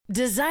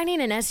Designing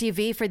an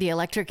SUV for the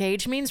electric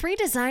age means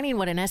redesigning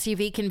what an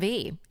SUV can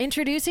be.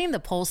 Introducing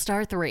the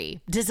Polestar 3,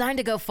 designed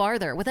to go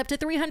farther with up to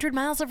 300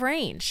 miles of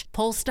range.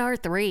 Polestar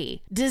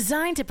 3,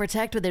 designed to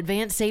protect with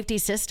advanced safety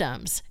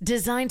systems.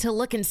 Designed to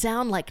look and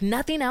sound like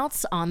nothing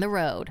else on the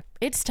road.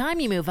 It's time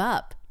you move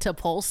up to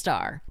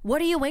Polestar. What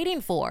are you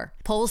waiting for?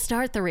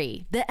 Polestar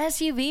 3, the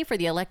SUV for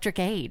the electric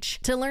age.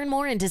 To learn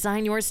more and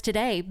design yours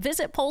today,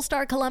 visit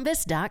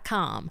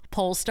polestarcolumbus.com.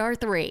 Polestar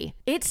 3,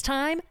 its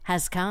time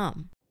has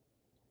come.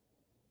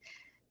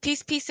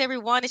 Peace, peace,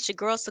 everyone. It's your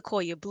girl,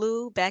 Sequoia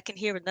Blue, back in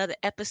here with another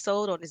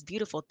episode on this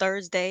beautiful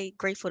Thursday.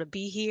 Grateful to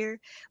be here.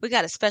 We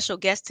got a special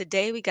guest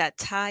today. We got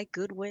Ty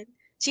Goodwin.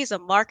 She's a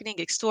marketing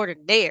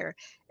extraordinaire,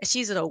 and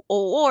she's an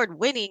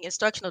award-winning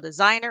instructional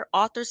designer,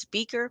 author,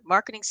 speaker,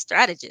 marketing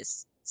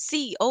strategist,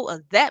 CEO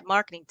of that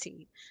marketing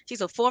team.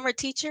 She's a former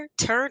teacher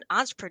turned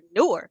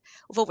entrepreneur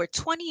with over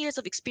 20 years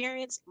of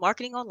experience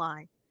marketing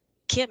online.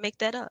 Can't make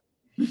that up.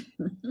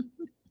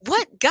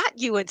 What got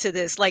you into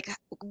this? Like,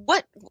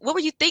 what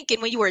were you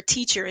thinking when you were a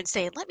teacher and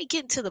saying, let me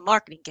get into the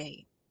marketing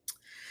game?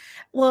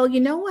 Well, you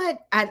know what?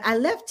 I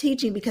left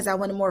teaching because I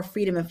wanted more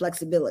freedom and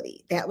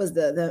flexibility. That was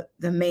the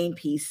main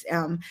piece.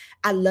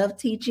 I love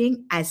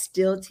teaching. I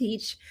still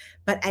teach,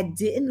 but I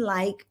didn't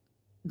like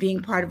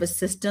being part of a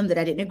system that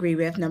I didn't agree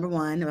with, number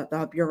one, about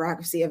the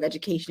bureaucracy of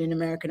education in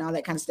America and all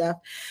that kind of stuff.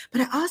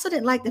 But I also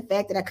didn't like the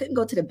fact that I couldn't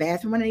go to the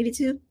bathroom when I needed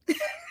to.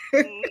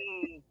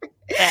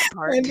 That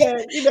part. And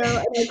then, and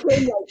I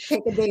couldn't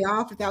take a day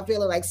off without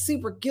feeling like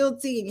super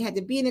guilty, and you had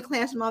to be in the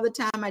classroom all the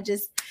time. I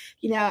just,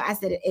 I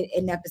said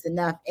enough is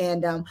enough.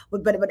 And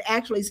but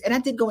actually, and I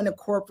did go into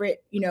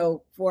corporate,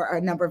 for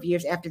a number of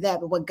years after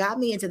that. But what got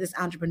me into this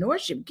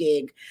entrepreneurship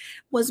gig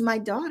was my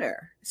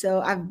daughter. So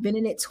I've been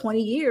in it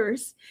 20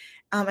 years.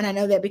 And I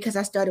know that because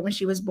I started when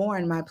she was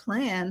born. My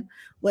plan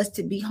was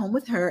to be home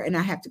with her, and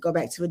I have to go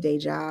back to a day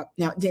job.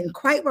 Now, it didn't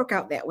quite work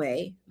out that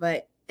way,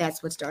 but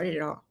that's what started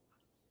it all.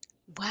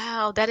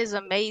 Wow, that is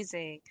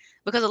amazing.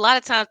 Because a lot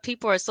of times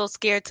people are so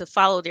scared to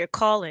follow their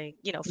calling,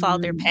 follow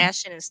their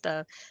passion and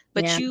stuff.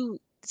 But you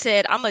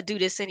said, I'm going to do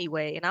this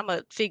anyway, and I'm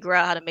going to figure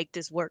out how to make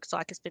this work so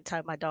I can spend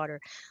time with my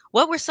daughter.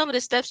 What were some of the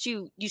steps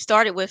you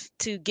started with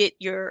to get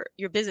your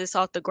business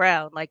off the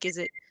ground? Like, is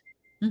it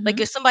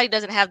like if somebody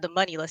doesn't have the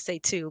money, let's say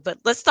too, but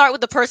let's start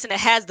with the person that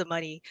has the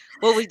money.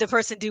 What would the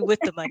person do with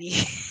the money?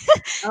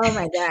 Oh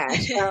my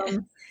gosh.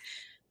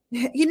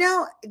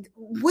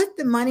 With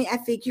the money, I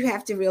think you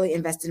have to really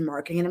invest in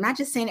marketing. And I'm not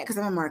just saying that because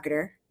I'm a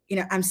marketer.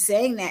 I'm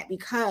saying that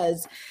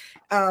because,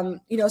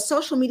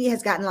 social media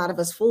has gotten a lot of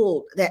us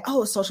fooled that,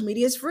 social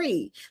media is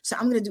free. So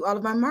I'm going to do all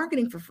of my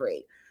marketing for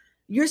free.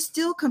 You're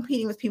still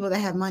competing with people that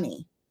have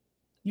money.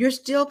 You're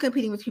still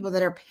competing with people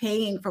that are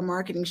paying for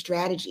marketing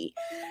strategy.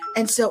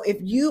 And so if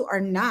you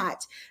are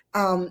not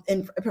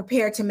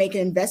prepared to make an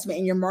investment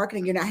in your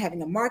marketing, you're not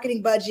having a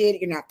marketing budget,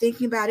 you're not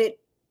thinking about it,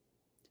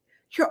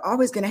 you're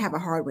always going to have a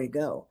hard way to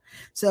go.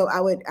 So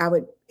I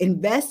would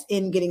invest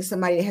in getting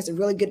somebody that has a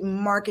really good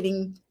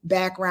marketing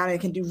background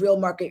and can do real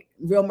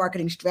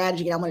marketing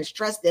strategy. And I want to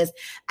stress this.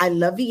 I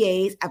love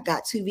VAs. I've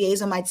got 2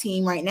 VAs on my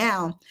team right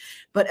now,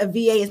 but a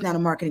VA is not a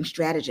marketing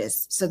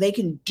strategist. So they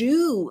can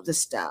do the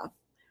stuff,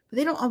 but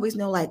they don't always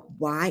know like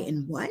why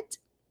and what,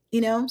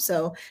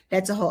 so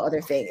that's a whole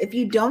other thing. If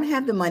you don't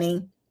have the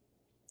money,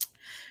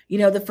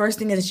 the first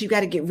thing is that you got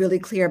to get really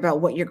clear about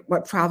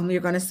what problem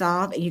you're going to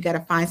solve, and you got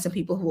to find some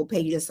people who will pay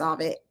you to solve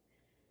it.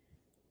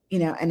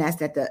 And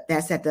that's at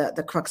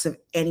the crux of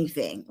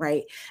anything,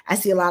 right? I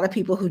see a lot of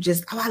people who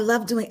just, I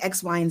love doing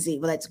X, Y, and Z.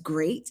 Well, that's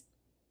great.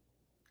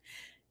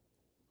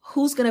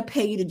 Who's going to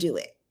pay you to do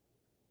it?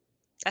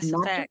 That's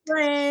not a fact. Your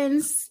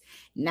friends,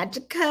 not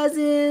your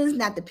cousins,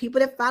 not the people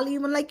that follow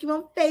you and like you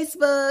on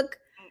Facebook.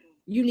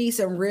 You need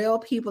some real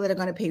people that are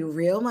going to pay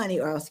real money,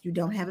 or else you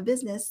don't have a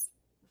business.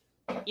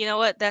 You know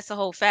what? That's a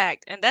whole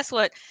fact. And that's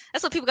what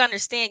people gotta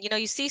understand.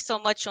 You see so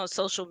much on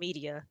social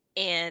media,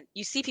 and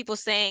you see people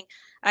saying,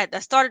 I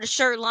started a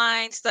shirt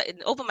line,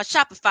 and opened my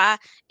Shopify,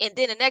 and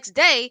then the next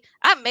day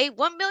I made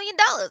 $1 million.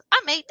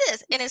 I made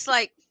this. And it's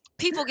like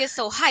people get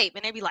so hyped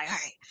and they be like, all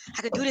right,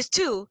 I could do this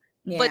too.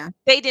 Yeah. But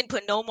they didn't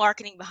put no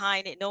marketing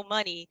behind it, no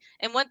money.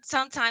 And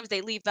sometimes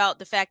they leave out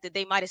the fact that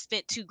they might have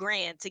spent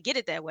 $2,000 to get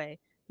it that way.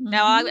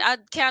 Now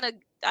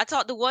I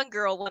talked to one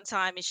girl one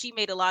time, and she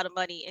made a lot of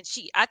money, and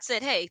I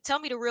said, hey, tell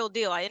me the real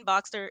deal. I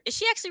inboxed her, and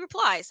she actually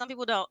replied. Some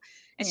people don't.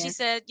 And she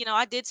said,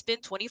 I did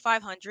spend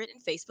 $2,500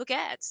 in Facebook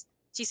ads.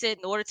 She said,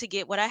 in order to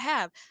get what I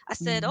have. I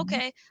said,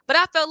 okay. But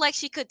I felt like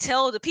she could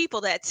tell the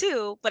people that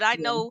too. But I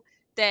know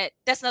that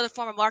that's another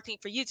form of marketing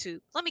for YouTube.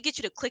 Let me get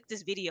you to click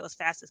this video as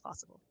fast as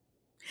possible.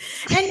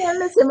 And then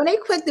listen, when they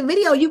click the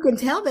video, you can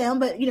tell them,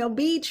 but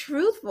be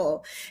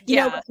truthful.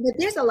 But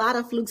there's a lot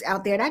of flukes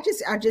out there. And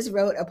I just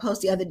wrote a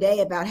post the other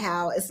day about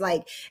how it's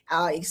like,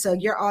 so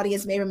your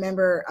audience may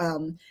remember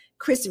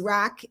Chris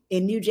Rock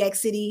in New Jack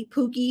City,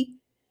 Pookie.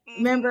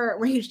 Remember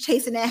when he was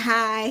chasing that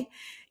high?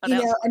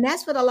 And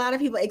that's what a lot of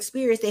people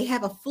experience. They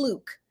have a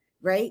fluke,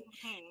 right?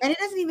 Mhm. And it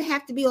doesn't even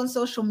have to be on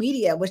social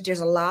media, which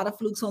there's a lot of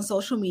flukes on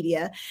social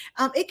media.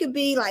 It could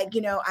be like,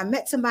 I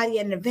met somebody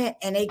at an event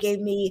and they gave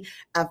me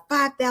a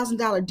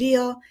 $5,000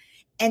 deal.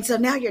 And so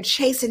now you're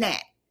chasing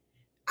that.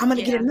 I'm going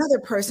to get Yeah. another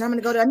person. I'm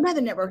going to go to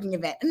another networking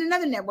event and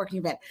another networking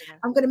event. Yeah.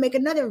 I'm going to make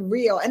another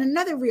reel and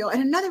another reel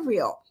and another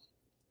reel.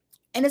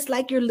 And it's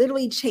like you're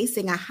literally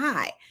chasing a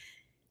high.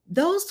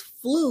 Those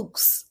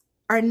flukes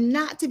are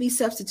not to be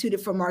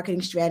substituted for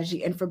marketing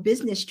strategy and for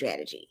business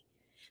strategy.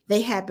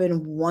 They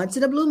happen once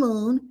in a blue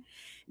moon.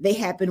 They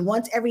happen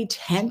once every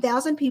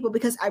 10,000 people,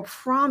 because I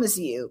promise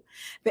you,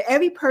 for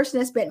every person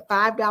that spent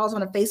 $5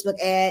 on a Facebook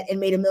ad and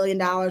made $1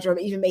 million or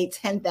even made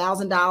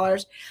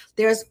 $10,000,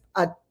 there's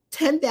a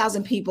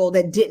 10,000 people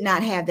that did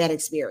not have that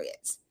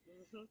experience,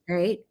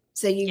 right?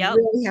 So you Yep.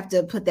 really have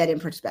to put that in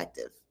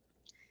perspective.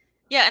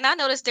 Yeah, and I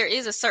noticed there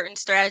is a certain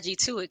strategy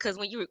to it, because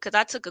because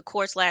I took a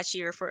course last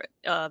year for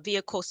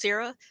via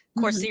Coursera,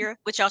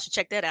 which y'all should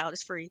check that out.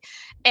 It's free.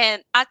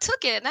 And I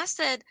took it and I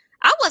said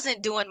I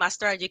wasn't doing my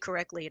strategy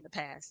correctly in the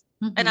past.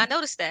 And I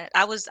noticed that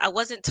I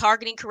wasn't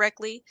targeting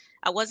correctly.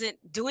 I wasn't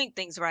doing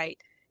things right.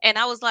 And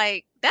I was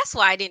like, that's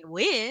why I didn't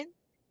win.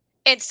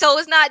 And so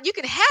it's not, you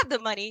can have the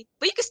money,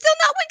 but you can still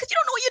not win because you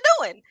don't know what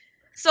you're doing.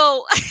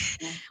 So,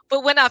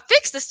 but when I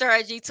fixed the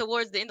strategy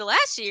towards the end of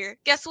last year,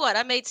 guess what?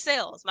 I made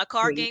sales. My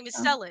card game is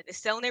selling. It's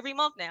selling every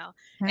month now.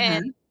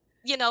 And,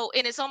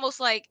 and it's almost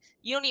like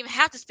you don't even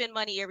have to spend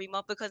money every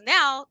month, because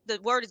now the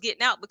word is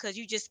getting out because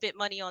you just spent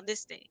money on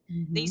this thing.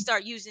 Then you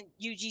start using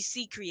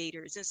UGC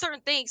creators and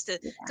certain things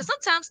because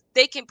sometimes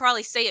they can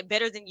probably say it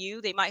better than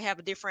you. They might have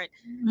a different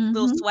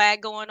little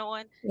swag going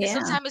on. And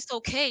sometimes it's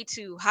okay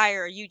to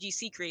hire a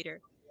UGC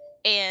creator.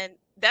 And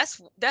that's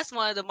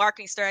one of the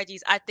marketing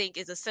strategies I think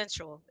is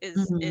essential,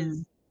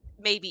 is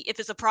maybe if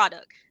it's a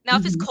product. Now,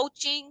 if it's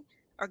coaching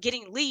or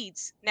getting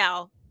leads,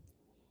 now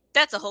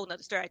that's a whole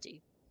nother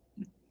strategy,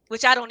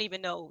 which I don't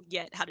even know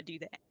yet how to do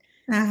that.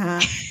 Yeah,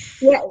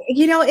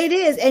 it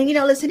is. And,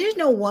 listen, there's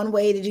no one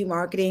way to do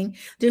marketing.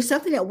 There's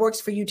something that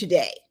works for you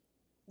today.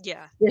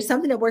 Yeah. There's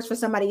something that works for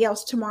somebody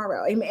else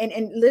tomorrow.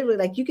 And literally,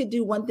 like, you could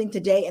do one thing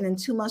today, and then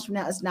 2 months from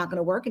now, it's not going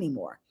to work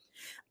anymore.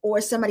 Or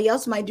somebody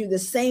else might do the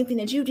same thing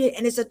that you did,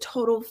 and it's a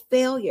total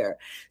failure.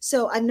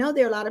 So I know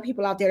there are a lot of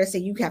people out there that say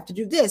you have to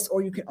do this,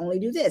 or you can only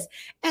do this.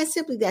 And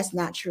simply, that's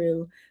not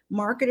true.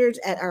 Marketers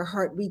at our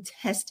heart, we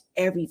test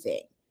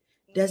everything.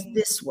 Does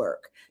this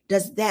work?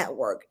 Does that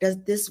work?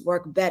 Does this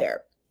work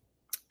better?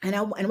 And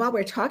while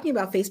we're talking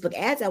about Facebook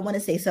ads, I want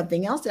to say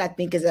something else that I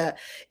think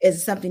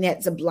is something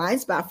that's a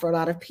blind spot for a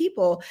lot of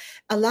people.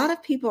 A lot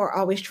of people are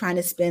always trying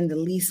to spend the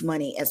least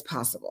money as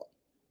possible.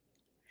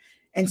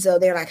 And so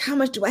they're like, how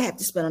much do I have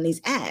to spend on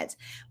these ads?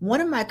 One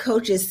of my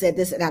coaches said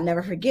this, and I'll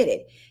never forget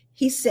it.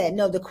 He said,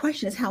 no, the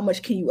question is, how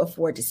much can you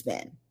afford to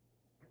spend?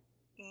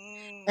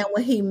 And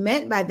what he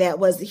meant by that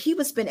was he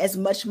would spend as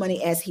much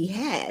money as he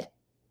had,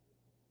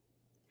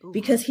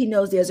 because he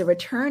knows there's a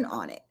return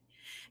on it.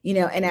 And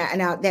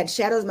that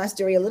shadows my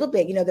story a little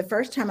bit. The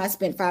first time I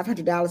spent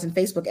 $500 in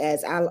Facebook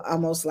ads, I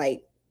almost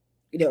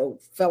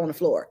fell on the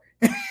floor.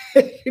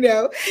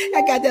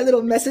 I got that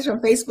little message from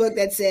Facebook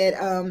that said,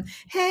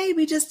 hey,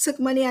 we just took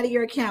money out of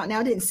your account. Now,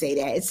 it didn't say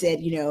that. It said,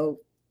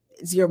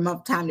 it's your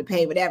month time to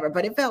pay, whatever.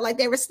 But it felt like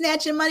they were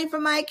snatching money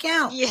from my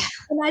account. Yeah.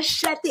 And I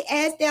shut the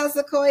ads down,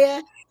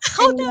 Sequoia.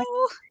 Oh,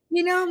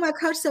 no. My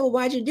coach said, well,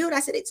 why'd you do it?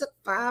 I said, they took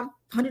 $500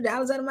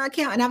 out of my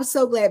account. And I was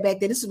so glad back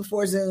then. This was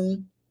before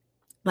Zoom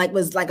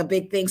was like a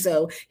big thing.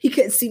 So he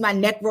couldn't see my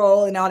neck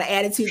roll and all the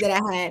attitude that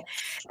I had.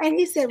 And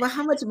he said, well,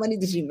 how much money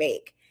did you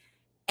make?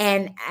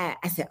 And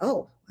I said,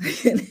 oh,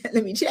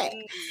 let me check.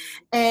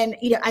 And,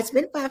 I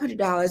spent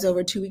 $500 over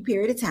a 2-week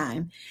period of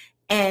time.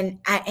 And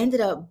I ended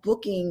up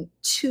booking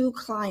 2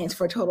 clients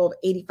for a total of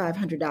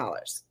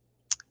 $8,500.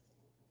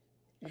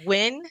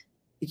 Win?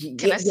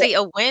 Can I say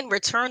a win?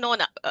 Return on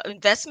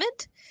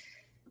investment?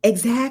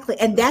 Exactly.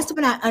 And that's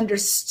when I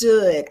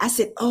understood. I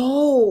said,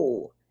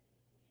 oh,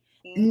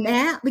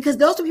 now, because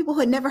those are people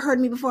who had never heard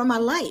me before in my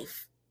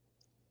life.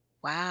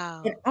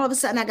 Wow. And all of a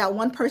sudden I got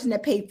one person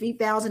that paid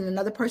 $3,000,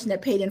 another person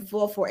that paid in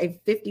full for a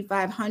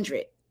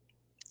 $5,500.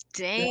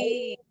 Dang.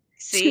 Right?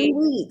 See? 2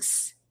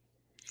 weeks.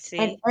 See?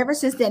 And ever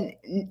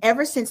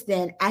since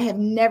then, I have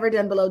never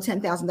done below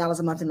 $10,000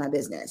 a month in my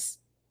business.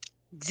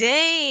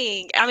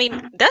 Dang. I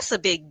mean, that's a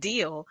big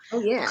deal.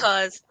 Oh, yeah.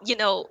 Because,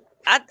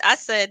 I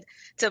said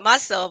to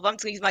myself, I'm going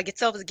to use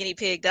myself as a guinea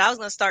pig, that I was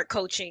going to start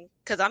coaching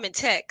because I'm in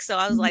tech. So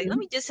I was like, let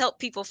me just help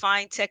people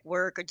find tech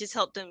work, or just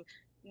help them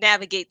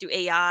navigate through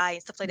AI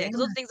and stuff like that. Because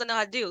those things I know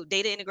how to do,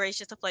 data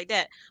integration, stuff like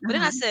that. But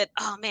then I said,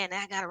 oh man,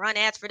 I got to run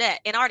ads for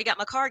that. And I already got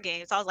my card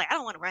game. So I was like, I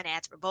don't want to run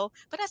ads for both.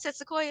 But I said,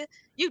 Sequoia,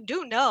 you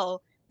do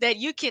know that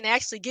you can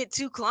actually get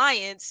 2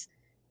 clients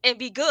and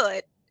be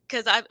good.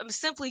 Because I'm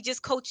simply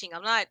just coaching.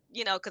 I'm not,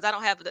 because I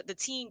don't have the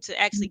team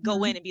to actually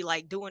go in and be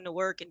like doing the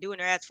work and doing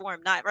their ads for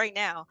them. Not right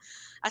now.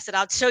 I said,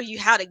 I'll show you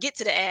how to get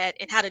to the ad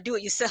and how to do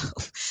it yourself,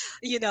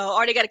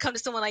 or they got to come to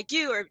someone like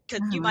you, or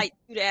because you might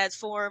do the ads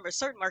for them, or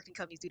certain marketing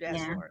companies do the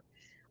ads for them.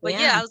 But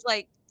yeah, I was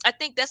like, I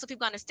think that's what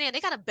people understand. They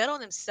got to bet on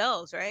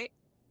themselves, right?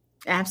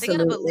 They're gonna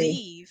Absolutely.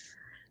 believe.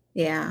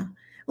 Yeah.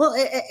 Well,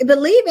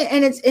 believe it,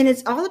 and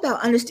it's all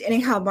about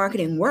understanding how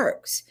marketing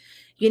works.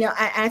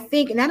 I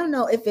think, and I don't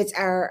know if it's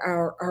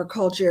our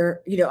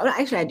culture.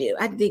 Actually, I do.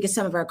 I think it's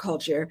some of our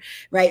culture,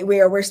 right,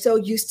 where we're so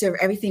used to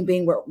everything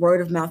being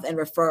word of mouth and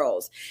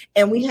referrals,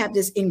 and we have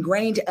this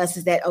ingrained to us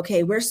is that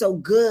okay, we're so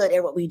good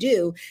at what we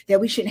do that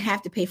we shouldn't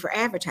have to pay for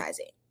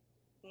advertising.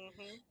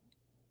 Mm-hmm.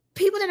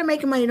 People that are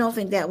making money don't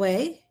think that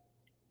way.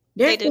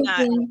 They're They do not.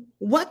 thinking,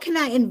 what can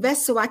I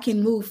invest so I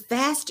can move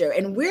faster?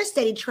 And we're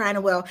steady trying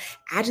to, well,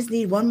 I just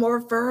need one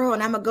more referral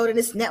and I'm going to go to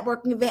this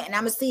networking event and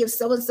I'm going to see if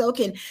so-and-so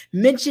can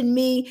mention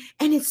me.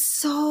 And it's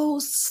so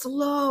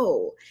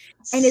slow.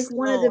 And it's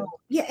one of the, Slow.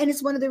 yeah, and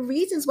it's one of the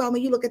reasons why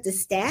when you look at the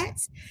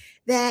stats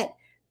that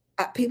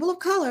people of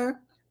color,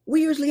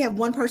 we usually have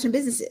one person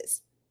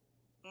businesses.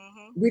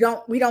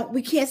 Mm-hmm.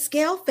 We can't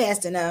scale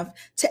fast enough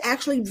to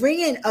actually bring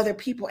in other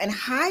people and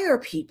hire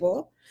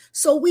people.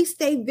 So we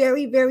stay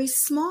very, very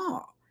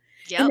small.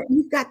 And Yep.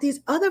 you've got these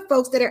other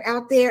folks that are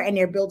out there and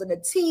they're building a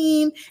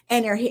team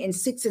and they're hitting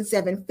 6 and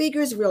 7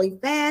 figures really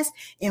fast.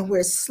 And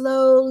we're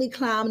slowly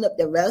climbing up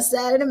the rough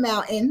side of the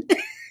mountain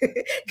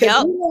because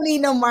Yep. we don't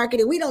need no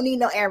marketing. We don't need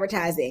no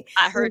advertising.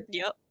 I heard.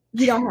 Yep.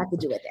 You don't have to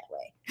do it that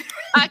way.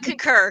 I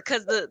concur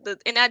because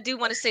and I do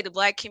want to say the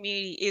Black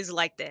community is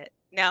like that.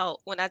 Now,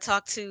 when I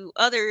talk to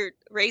other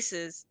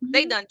races,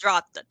 they Mhm. done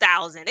dropped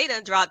 1,000, they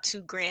done dropped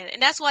 2 grand, and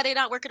that's why they're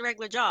not working a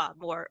regular job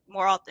more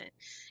often.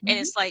 And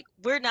Mhm. it's like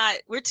we're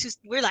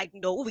like,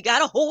 no, we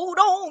gotta hold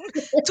on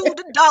to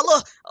the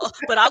dollar.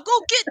 But I'll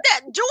go get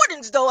that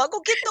Jordans though. I'll go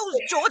get those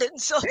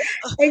Jordans.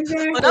 But I'm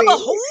Exactly. a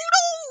hold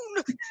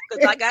on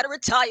because I gotta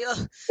retire,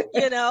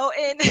 and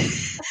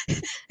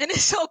and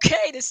it's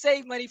okay to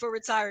save money for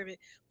retirement,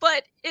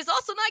 but it's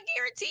also not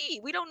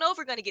guaranteed. We don't know if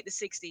we're going to get to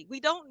 60. We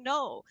don't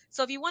know.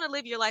 So if you want to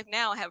live your life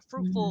now, have a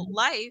fruitful Mhm.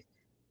 life,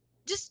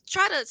 just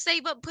try to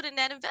save up, put in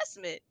that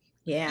investment.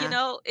 Yeah.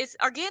 It's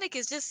organic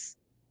is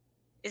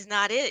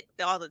not it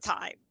all the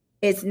time.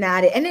 It's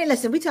not it. And then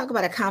listen, we talk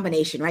about a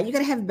combination, right? You got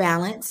to have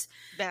balance,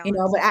 Balance.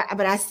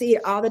 but I see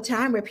it all the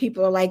time where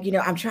people are like,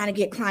 I'm trying to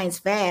get clients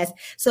fast.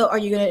 So are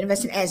you going to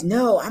invest in ads?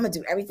 No, I'm going to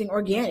do everything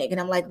organic. And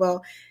I'm like,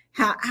 well,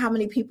 how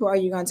many people are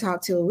you going to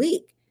talk to a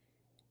week?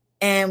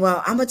 And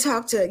well, I'm going to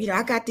talk to,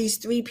 I got these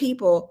 3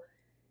 people.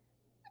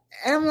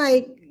 And I'm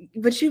like,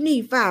 but you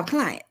need 5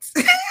 clients.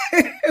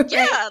 Right?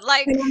 Yeah,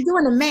 like And I'm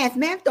doing the math.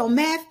 Math don't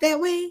math that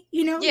way,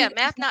 yeah,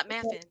 math not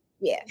mathing.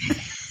 Yeah.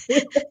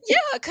 Yeah,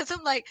 because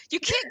I'm like, you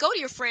can't go to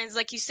your friends,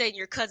 like you said, and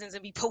your cousins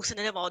and be posting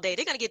to them all day.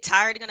 They're going to get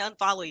tired. They're going to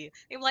unfollow you.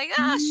 I'm like,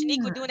 Shanique,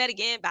 we're Yeah. doing that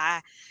again. Bye.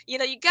 You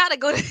got to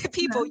go to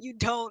people Uh-huh. you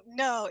don't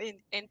know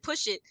and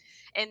push it.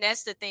 And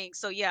that's the thing.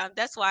 So, yeah,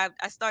 that's why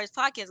I started this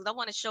podcast because I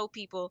want to show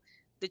people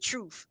the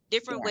truth,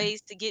 different Yeah.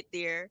 ways to get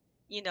there,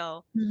 you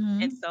know.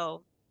 And Mhm.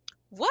 so,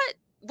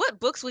 what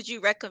books would you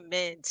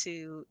recommend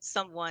to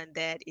someone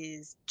that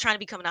is trying to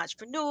become an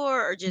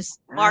entrepreneur or just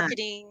Ah.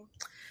 marketing?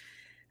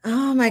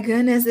 Oh my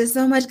goodness, there's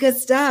so much good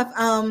stuff.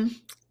 And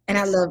I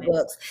There's so love many.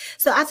 books.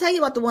 So I'll tell you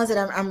about the ones that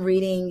I'm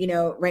reading,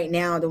 right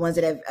now, the ones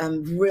that have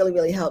really,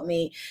 really helped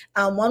me.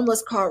 One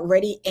was called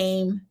Ready,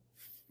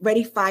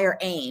 Fire,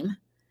 Aim,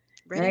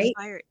 Ready, right?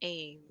 fire,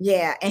 aim.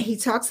 Yeah. And he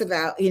talks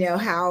about,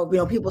 how,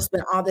 people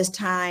spend all this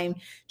time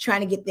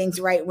trying to get things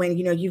right when,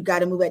 you've got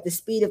to move at the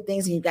speed of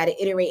things and you've got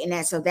to iterate in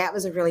that. So that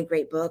was a really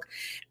great book.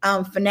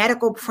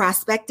 Fanatical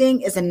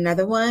Prospecting is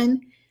another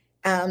one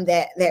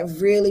that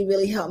really,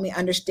 really helped me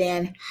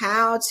understand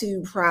how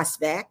to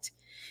prospect,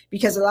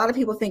 because a lot of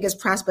people think it's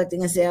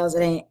prospecting and sales.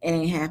 It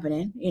ain't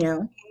happening,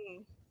 Mm.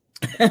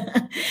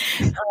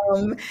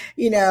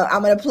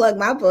 I'm going to plug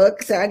my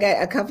book. So I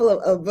got a couple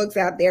of books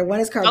out there. One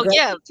is called Oh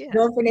yeah, yeah.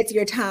 Don't Forget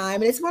Your Time.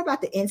 And it's more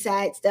about the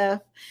inside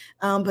stuff.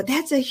 But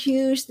that's a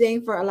huge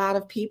thing for a lot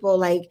of people,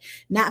 like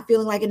not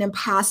feeling like an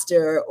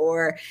imposter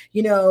or,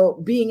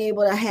 being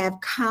able to have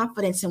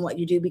confidence in what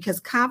you do, because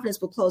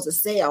confidence will close a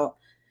sale,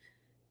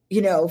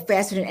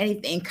 faster than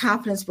anything.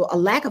 A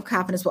lack of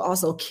confidence will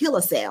also kill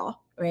a sale.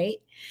 Right.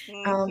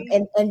 Hmm.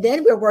 And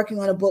then we're working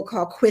on a book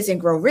called Quiz and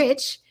Grow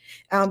Rich,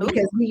 because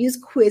Ooh, we use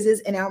quizzes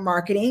in our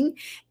marketing,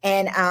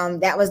 and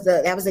that was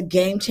a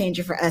game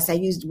changer for us. I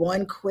used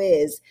one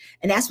quiz,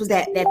 and was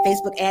that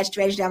Facebook ad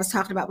strategy that I was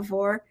talking about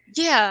before.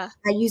 yeah.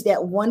 I used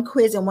that one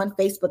quiz and one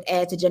Facebook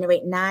ad to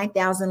generate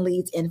 9,000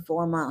 leads in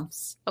 4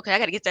 months. Okay, I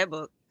got to get that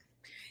book.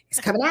 It's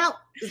coming out.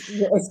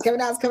 It's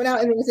coming out. It's coming out,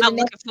 and it's in the I'm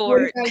next looking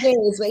forward. 45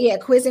 days. But yeah,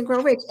 Quiz and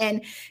Grow Rich,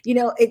 and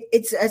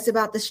it's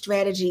about the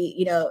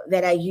strategy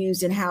that I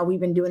use and how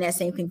we've been doing that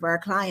same thing for our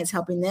clients,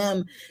 helping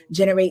them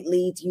generate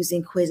leads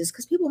using quizzes,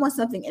 because people want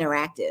something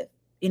interactive.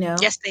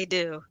 Yes, they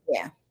do.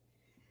 Yeah.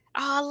 Oh,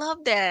 I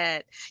love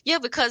that. Yeah,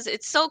 because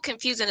it's so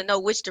confusing to know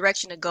which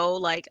direction to go.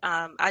 Like,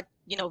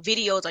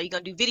 videos, are you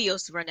gonna do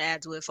videos to run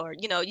ads with? Or,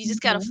 you just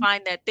gotta Mhm.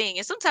 find that thing.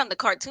 And sometimes the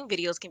cartoon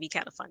videos can be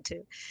kind of fun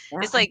too. Yeah,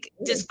 It's like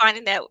absolutely. just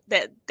finding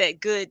that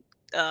good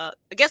I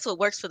guess what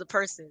works for the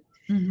person.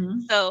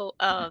 Mhm. So,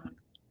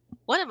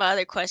 one of my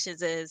other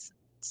questions is,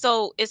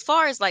 so as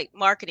far as like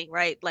marketing,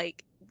 right?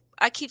 Like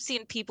I keep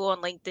seeing people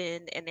on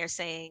LinkedIn and they're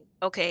saying,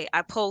 okay,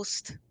 I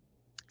post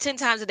 10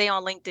 times a day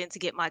on LinkedIn to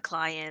get my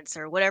clients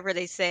or whatever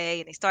they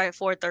say, and they start at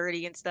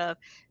 4:30 and stuff.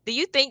 Do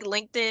you think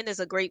LinkedIn is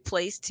a great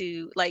place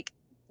to like,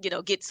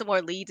 get some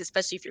more leads,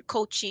 especially if you're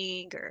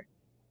coaching or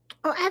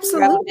Oh, you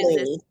have a business?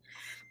 absolutely.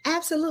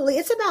 Absolutely.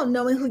 It's about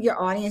knowing who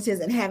your audience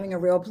is and having a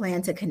real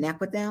plan to connect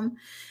with them.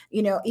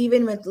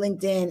 Even with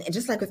LinkedIn and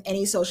just like with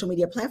any social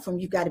media platform,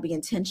 you've got to be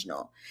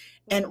intentional.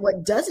 And Mhm.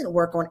 what doesn't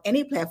work on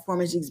any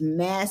platform is these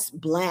mass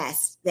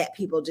blasts that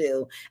people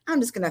do. I'm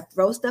just going to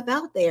throw stuff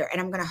out there and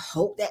I'm going to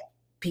hope that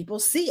people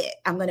see it.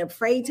 I'm going to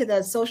pray to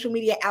the social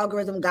media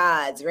algorithm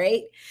gods,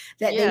 right?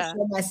 That they Yeah.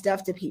 show my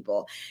stuff to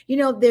people.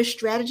 There's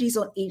strategies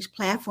on each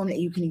platform that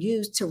you can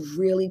use to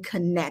really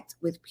connect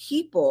with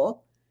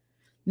people.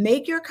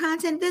 Make your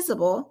content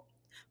visible,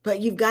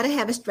 but you've got to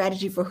have a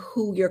strategy for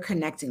who you're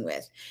connecting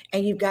with.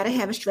 And you've got to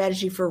have a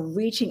strategy for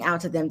reaching out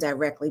to them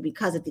directly,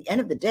 because at the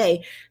end of the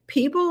day,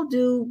 people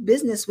do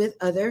business with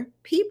other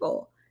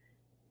people.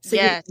 So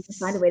you have to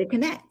find a Yes. way to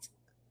connect.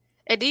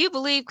 And do you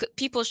believe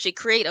people should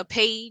create a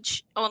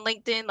page on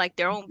LinkedIn, like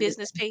their own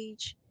business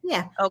page?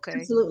 Yeah, Okay.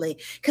 absolutely.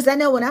 Because I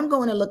know when I'm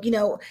going to look,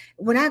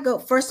 when I go,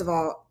 first of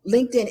all,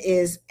 LinkedIn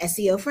is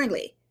SEO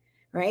friendly,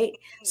 right?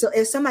 So Mm.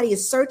 if somebody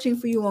is searching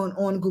for you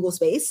on Google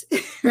Space,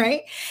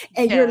 right,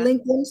 and your Yeah.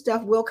 LinkedIn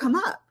stuff will come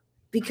up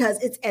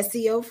because it's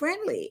SEO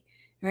friendly,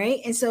 right?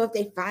 And so if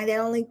they find that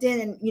on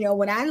LinkedIn, and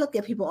when I look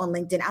at people on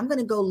LinkedIn, I'm going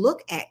to go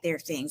look at their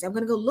things. I'm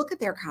going to go look at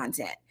their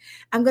content.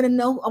 I'm going to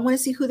know. I want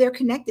to see who they're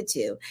connected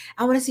to.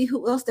 I want to see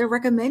who else they're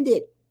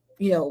recommended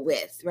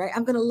with, right?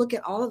 I'm going to look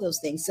at all of those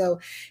things. So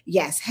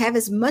yes, have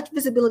as much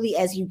visibility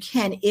as you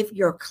can. If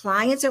your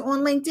clients are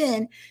on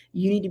LinkedIn,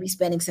 you need to be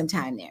spending some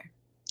time there.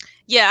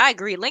 Yeah, I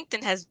agree.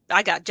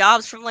 I got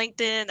jobs from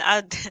LinkedIn.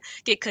 I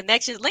get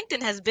connections.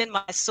 LinkedIn has been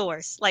my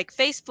source. Like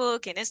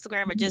Facebook and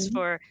Instagram are just Mhm.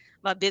 for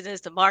my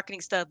business, the marketing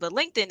stuff. But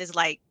LinkedIn is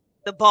like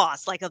the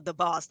boss, like of the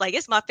boss. Like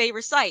it's my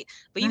favorite site.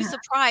 But you'd be Uh-huh.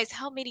 surprised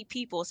how many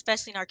people,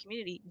 especially in our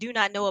community, do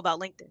not know about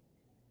LinkedIn.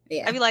 I'd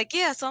Yeah. be like,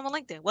 yeah, so I'm on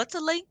LinkedIn. What's a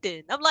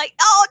LinkedIn? I'm like,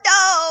 oh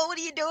no, what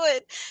are you doing?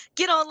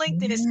 Get on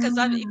LinkedIn. It's because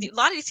a Yeah.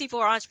 lot of these people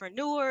are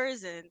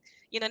entrepreneurs and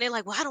they're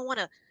like, well, I don't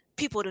want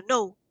people to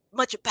know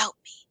much about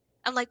me.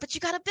 I'm like, but you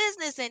got a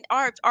business and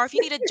or if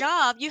you need a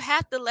job, you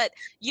have to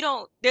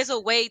there's a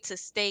way to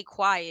stay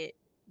quiet,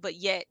 but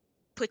yet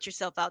put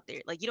yourself out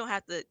there. Like you don't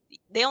have to,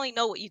 they only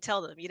know what you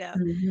tell them.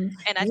 Mhm.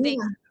 And I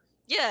think Yeah.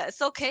 yeah,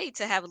 it's okay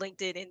to have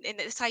LinkedIn, and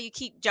that's how you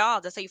keep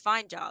jobs. That's how you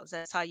find jobs.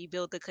 That's how you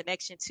build the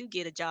connection to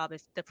get a job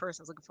if the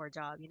person's looking for a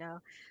job.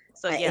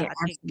 So yeah, Yeah,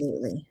 I think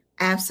absolutely.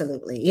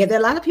 Absolutely. Yeah, there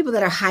are a lot of people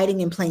that are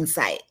hiding in plain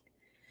sight,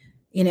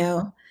 you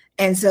know?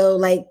 And so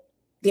like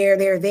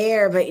they're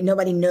there, but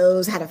nobody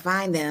knows how to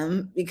find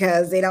them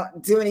because they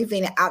don't do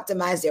anything to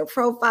optimize their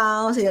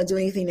profiles. They don't do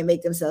anything to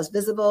make themselves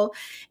visible.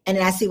 And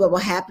then I see what will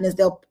happen is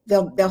they'll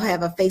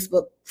have a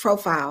Facebook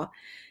profile.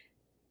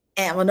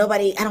 And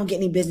I don't get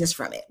any business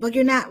from it. But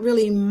you're not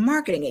really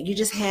marketing it. You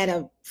just had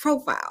a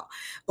profile.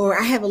 Or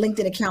I have a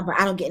LinkedIn account, but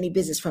I don't get any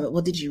business from it.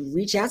 Well, did you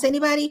reach out to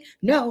anybody?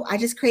 No, I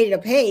just created a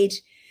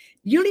page.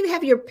 You don't even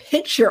have your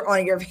picture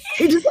on your page.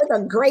 It's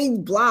like a gray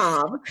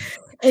blob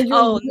and your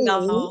oh name,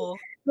 no.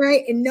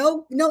 right? And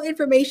no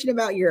information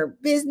about your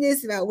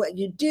business, about what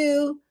you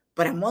do.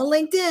 But I'm on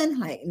LinkedIn.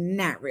 Like,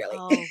 not really.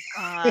 Oh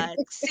God.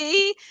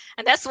 See?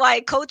 And that's why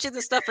coaches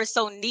and stuff are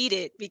so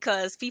needed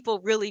because people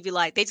really be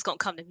like, they just gonna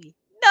come to me.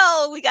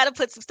 No, we got to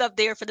put some stuff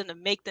there for them to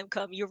make them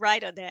come. You're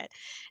right on that.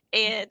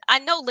 And I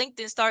know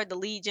LinkedIn started the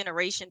lead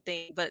generation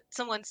thing, but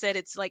someone said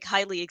it's like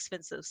highly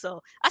expensive.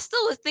 So I still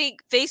would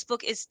think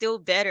Facebook is still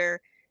better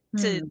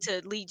to Hmm.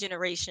 to lead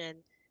generation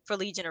for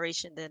lead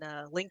generation than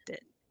LinkedIn.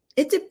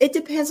 It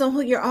depends on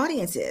who your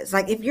audience is.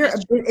 Like That's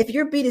true. if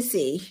you're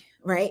B2C,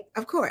 right?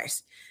 Of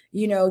course,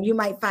 you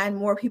might find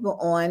more people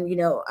on,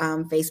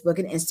 Facebook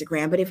and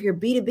Instagram. But if you're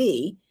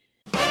B2B,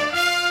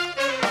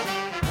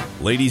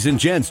 Ladies and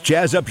gents,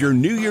 jazz up your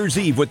New Year's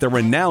Eve with the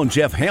renowned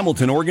Jeff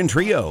Hamilton Organ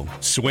Trio.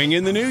 Swing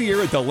in the new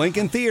year at the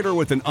Lincoln Theater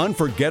with an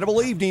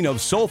unforgettable evening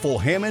of soulful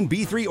Hammond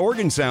B3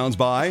 organ sounds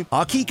by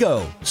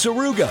Akiko,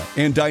 Saruga,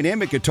 and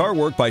dynamic guitar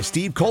work by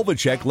Steve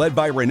Kolvacek led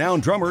by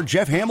renowned drummer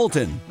Jeff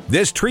Hamilton.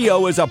 This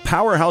trio is a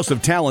powerhouse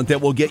of talent that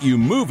will get you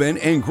moving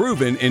and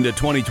grooving into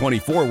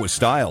 2024 with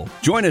style.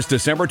 Join us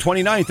December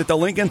 29th at the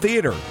Lincoln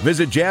Theater.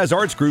 Visit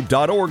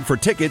jazzartsgroup.org for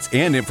tickets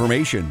and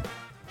information.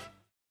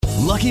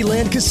 Lucky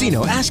Land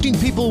Casino, asking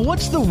people,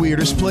 what's the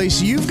weirdest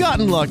place you've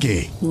gotten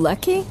lucky?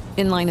 Lucky?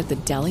 In line at the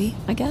deli,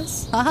 I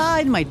guess? Aha,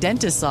 in my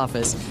dentist's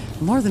office.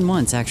 More than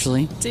once,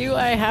 actually. Do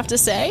I have to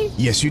say?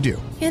 Yes, you do.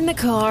 In the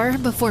car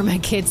before my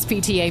kids'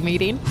 PTA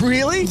meeting.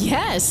 Really?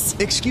 Yes.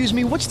 Excuse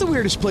me, what's the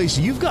weirdest place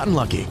you've gotten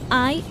lucky?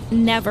 I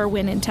never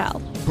win and tell.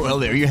 Well,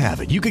 there you have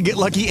it. You can get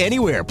lucky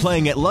anywhere,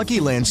 playing at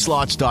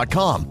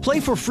LuckyLandSlots.com.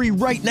 Play for free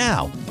right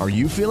now. Are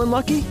you feeling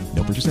lucky?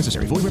 No purchase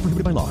necessary. Void where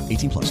prohibited by law.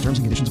 18+. Terms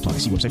and conditions apply.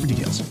 See website for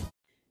details.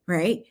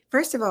 right?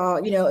 First of all,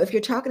 if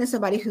you're talking to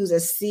somebody who's a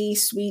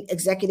C-suite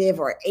executive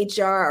or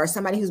HR or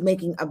somebody who's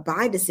making a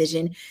buy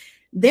decision,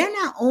 they're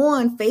not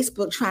on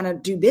Facebook trying to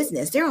do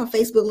business. They're on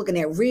Facebook looking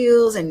at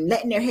reels and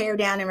letting their hair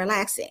down and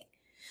relaxing.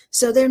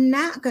 So they're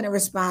not going to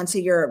respond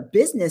to your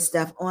business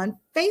stuff on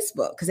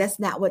Facebook because that's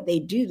not what they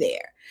do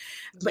there.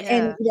 But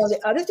and Yeah.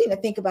 the other thing to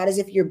think about is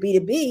if you're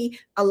B2B,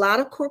 a lot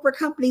of corporate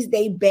companies,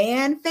 they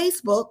ban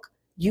Facebook.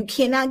 You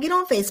cannot get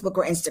on Facebook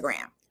or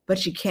Instagram,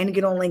 but you can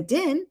get on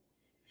LinkedIn.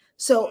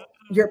 So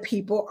your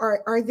people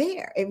are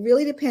there. It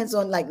really depends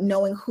on like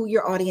knowing who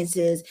your audience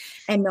is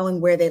and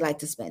knowing where they like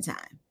to spend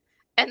time.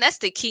 And that's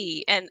the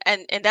key. And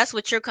that's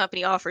what your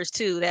company offers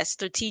too, that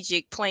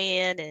strategic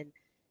plan.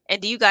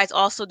 And do you guys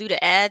also do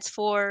the ads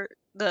for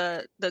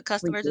the We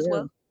customers as do.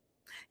 well?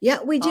 Yeah,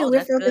 we do. Oh, We're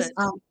that's focused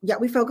good.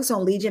 we focus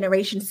on lead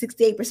generation.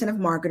 68% of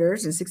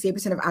marketers and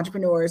 68% of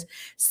entrepreneurs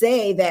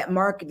say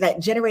that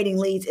generating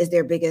leads is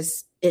their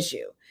biggest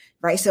issue.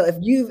 Right. So if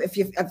you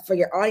for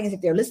your audience,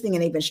 if they're listening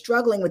and they've been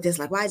struggling with this,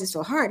 like, why is it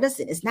so hard?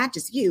 Listen, it's not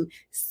just you.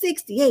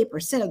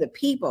 68% of the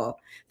people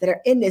that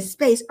are in this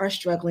space are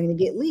struggling to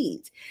get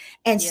leads.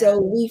 And Yeah. so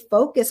we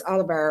focus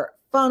all of our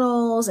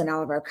funnels and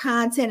all of our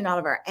content and all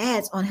of our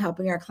ads on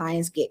helping our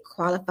clients get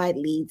qualified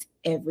leads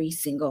every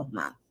single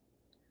month.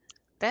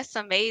 That's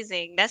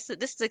amazing. This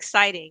is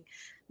exciting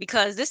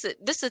because this is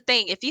the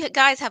thing. If you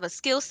guys have a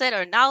skill set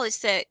or knowledge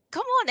set,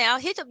 come on now,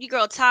 hit up your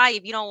girl Ty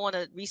if you don't want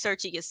to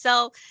research it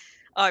yourself.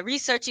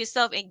 Research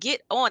yourself and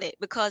get on it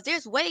because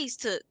there's ways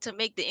to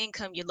make the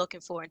income you're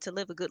looking for and to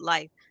live a good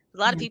life. A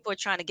lot of Yeah. people are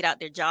trying to get out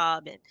their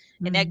job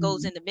and that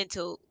goes into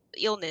mental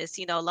illness.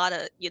 A lot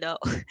of a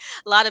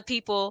lot of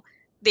people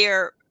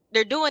they're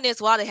doing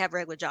this while they have a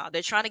regular job.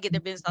 They're trying to get their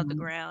business off the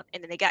ground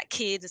and then they got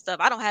kids and stuff.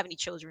 I don't have any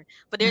children,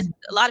 but there's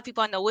a lot of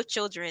people I know with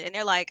children and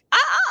they're like,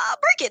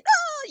 break it.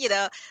 I don't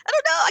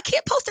know. I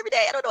can't post every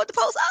day. I don't know what to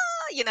post.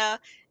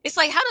 It's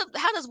like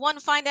how does one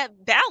find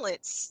that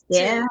balance?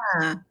 Yeah.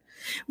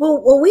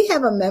 Well, we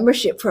have a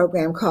membership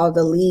program called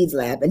the Leads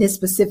Lab. And it's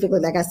specifically,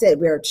 like I said,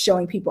 we're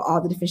showing people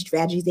all the different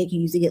strategies they can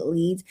use to get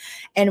leads.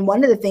 And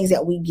one of the things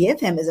that we give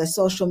them is a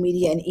social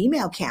media and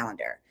email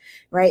calendar,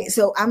 right?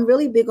 So I'm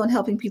really big on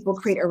helping people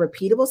create a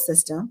repeatable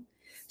system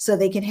so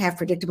they can have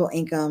predictable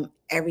income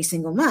every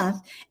single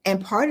month.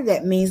 And part of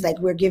that means like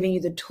we're giving you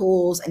the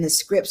tools and the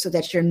scripts so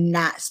that you're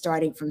not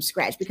starting from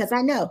scratch. Because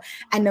I know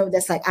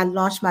that's like I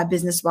launched my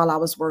business while I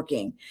was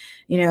working,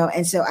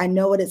 and so I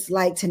know what it's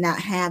like to not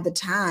have the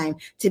time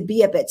to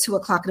be up at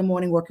 2:00 in the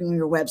morning working on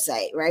your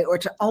website, right? Or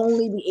to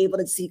only be able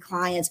to see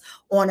clients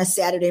on a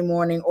Saturday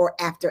morning or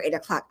after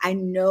 8:00. I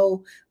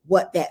know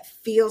what that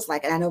feels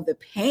like. And I know the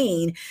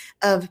pain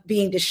of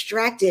being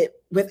distracted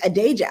with a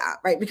day job,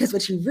 right? Because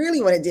what you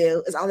really want to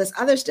do is all this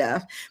other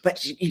stuff,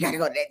 but you got to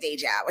go to that day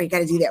job or you got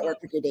to do that work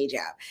with your day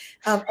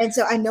job. And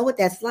so I know what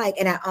that's like.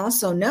 And I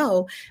also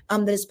know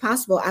that it's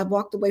possible. I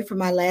walked away from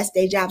my last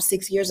day job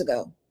 6 years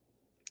ago.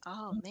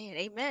 Oh man,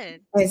 amen.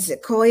 And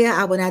Sequoia,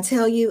 I will not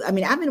tell you. I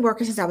mean, I've been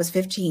working since I was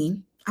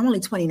 15. I'm only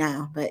 20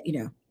 now, but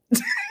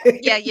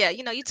Yeah, you're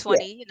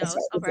 20, Yeah, it's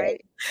that's all right.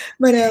 right.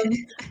 But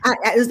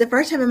it was the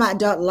first time in my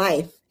adult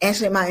life,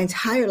 actually my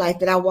entire life,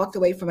 that I walked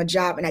away from a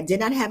job and I did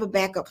not have a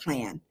backup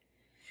plan.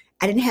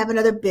 I didn't have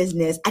another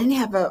business. I didn't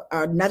have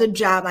another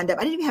job lined up.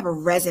 I didn't even have a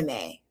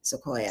resume,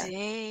 Sequoia,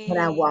 when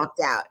I Dang. walked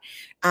out.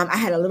 I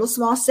had a little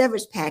small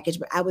severance package,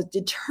 but I was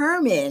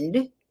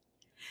determined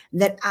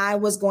that I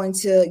was going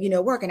to,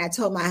 work. And I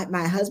told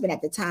my husband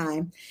at the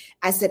time,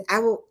 I said, I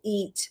will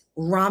eat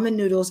ramen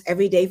noodles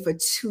every day for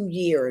 2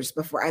 years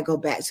before I go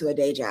back to a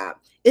day job.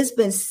 It's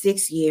been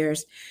 6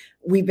 years.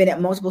 We've been at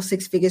multiple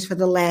six figures for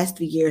the last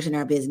 3 years in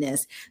our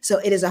business. So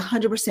it is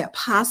 100%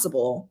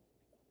 possible,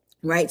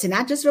 right, to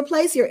not just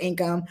replace your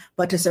income,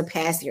 but to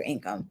surpass your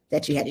income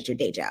that you had at your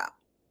day job.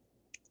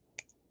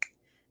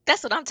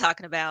 That's what I'm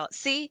talking about.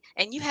 See,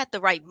 and you had the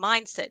right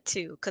mindset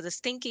too, because a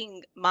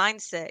stinking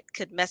mindset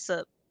could mess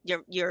up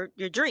your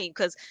dream.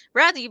 Because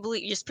rather you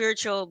believe your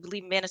spiritual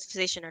believe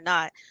manifestation or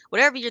not,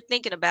 whatever you're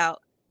thinking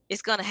about,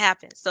 it's gonna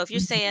happen. So if you're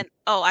saying,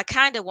 "Oh, I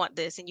kind of want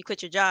this," and you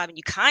quit your job and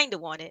you kind of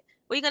want it,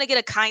 well, you're gonna get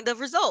a kind of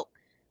result.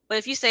 But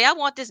if you say, "I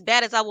want this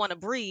bad as I want to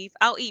breathe,"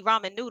 I'll eat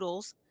ramen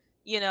noodles,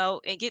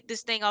 and get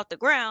this thing off the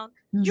ground.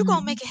 You're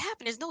gonna make it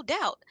happen. There's no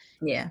doubt.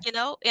 Yeah. And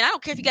I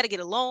don't care if you got to get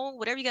a loan,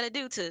 whatever you got to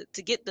do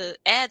to get the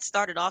ad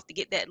started off to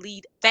get that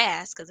lead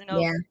fast, because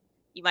Yeah.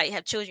 you might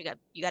have children,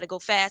 you got to go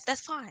fast.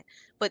 That's fine,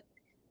 but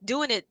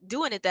doing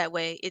it that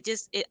way,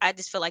 I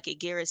just feel like it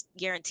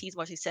guarantees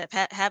more success.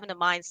 Having the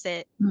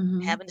mindset,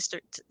 having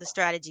the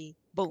strategy,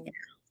 boom,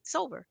 it's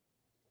over.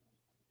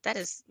 That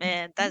is,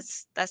 man,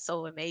 that's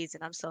so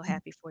amazing. I'm so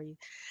happy for you.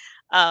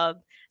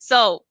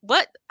 So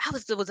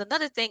there was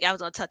another thing I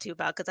was going to talk to you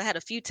about because I had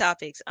a few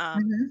topics.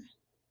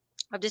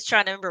 I'm just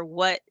trying to remember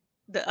what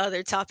the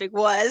other topic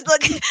was.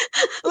 Look,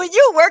 when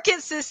you're working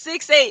since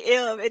 6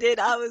 a.m. and then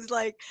I was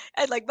like,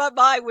 and like my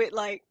mind went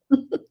like,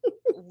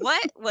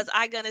 what was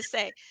I gonna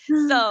say?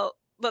 So,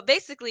 but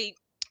basically,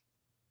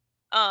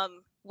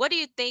 what do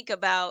you think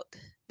about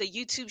the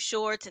YouTube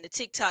shorts and the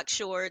TikTok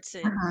shorts?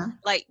 And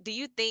like, do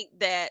you think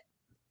that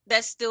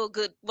that's still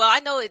good? Well,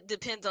 I know it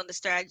depends on the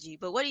strategy,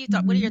 but what do you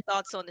thought? What are your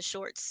thoughts on the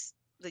shorts,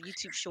 the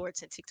YouTube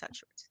shorts and TikTok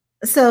shorts?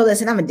 So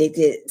listen, I'm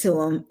addicted to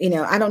them.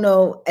 I don't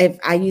know if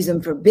I use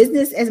them for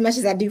business as much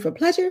as I do for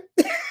pleasure.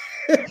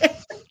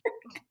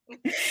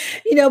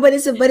 But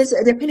it's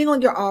depending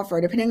on your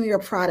offer, depending on your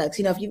products.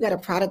 If you've got a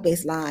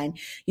product-based line,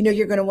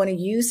 you're going to want to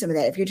use some of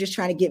that. If you're just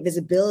trying to get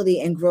visibility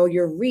and grow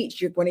your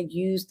reach, you're going to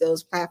use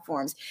those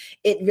platforms.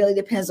 It really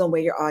depends on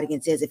where your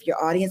audience is. If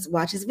your audience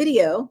watches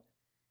video,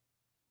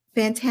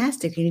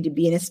 fantastic. You need to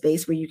be in a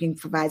space where you can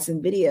provide some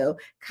video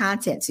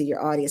content to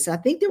your audience. So I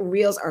think the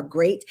reels are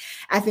great.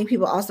 I think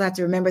people also have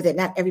to remember that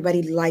not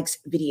everybody likes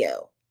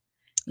video,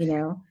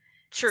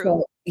 True.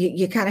 So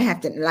you kind of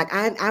have to, like,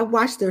 I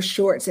watch their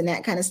shorts and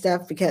that kind of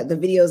stuff, because the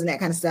videos and that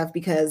kind of stuff,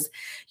 because,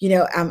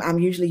 I'm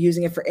usually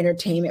using it for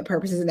entertainment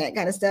purposes and that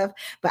kind of stuff,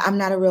 but I'm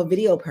not a real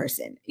video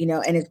person,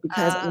 and it's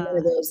because I'm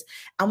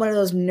one of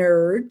those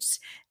nerds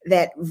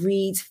that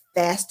reads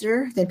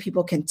faster than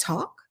people can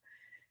talk.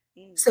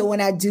 So when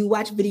I do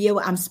watch video,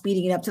 I'm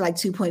speeding it up to like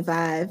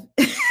 2.5.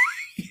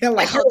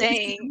 Like, oh,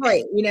 dang.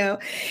 Right,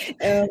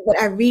 but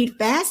I read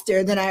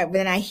faster than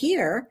I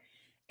hear.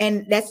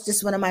 And that's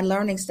just one of my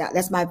learning style.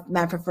 That's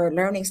my preferred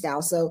learning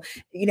style. So,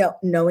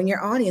 knowing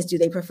your audience, do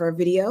they prefer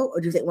video or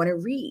do they want to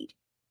read?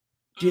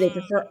 Do they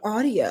prefer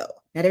audio?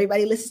 Not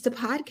everybody listens to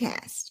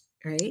podcasts,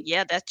 right?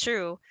 Yeah, that's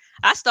true.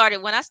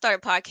 When I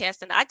started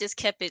podcasting, I just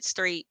kept it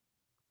straight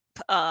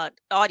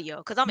audio,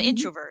 because I'm an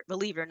introvert,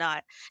 believe it or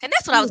not. And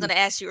that's what I was going to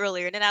ask you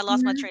earlier, and then I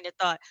lost my train of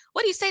thought.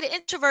 What do you say to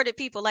introverted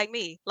people like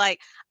me? Like,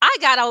 I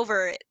got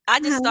over it.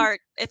 I just start,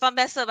 if I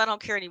mess up, I don't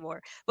care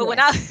anymore. But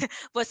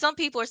but some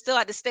people are still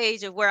at the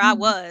stage of where I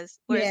was,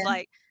 where it's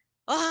like,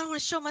 oh, I don't want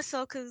to show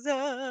myself because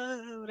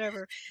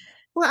whatever.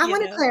 Well, I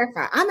want to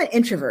clarify. I'm an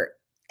introvert.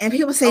 And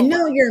people say,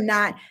 no, you're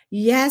not.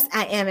 Yes,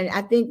 I am. And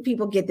I think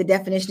people get the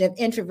definition of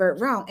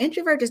introvert wrong.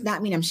 Introvert does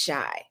not mean I'm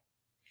shy.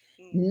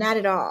 Not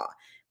at all.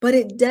 But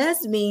it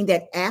does mean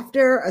that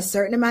after a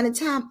certain amount of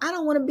time, I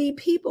don't want to be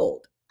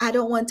peopled. I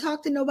don't want to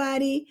talk to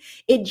nobody.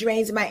 It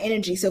drains my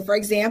energy. So for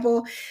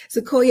example,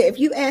 Sequoia, if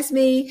you ask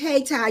me,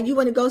 hey, Ty, you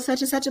want to go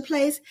such and such a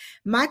place?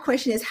 My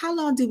question is, how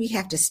long do we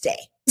have to stay?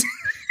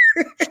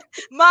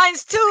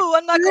 Mine's too.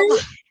 I'm not going to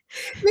lie.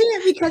 Yeah,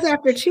 because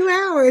after 2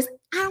 hours,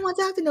 I don't want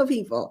to talk to no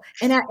people.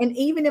 And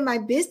even in my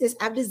business,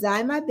 I've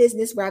designed my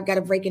business where I've got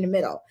a break in the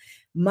middle.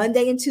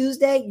 Monday and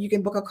Tuesday, you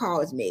can book a call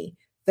with me.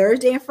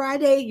 Thursday and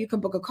Friday, you can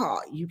book a call.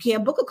 You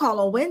can't book a call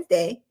on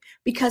Wednesday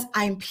because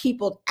I'm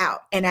peopled out.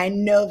 And I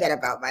know that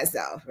about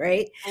myself,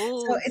 right?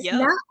 So it's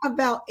not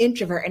about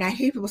introvert. And I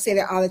hear people say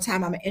that all the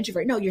time, I'm an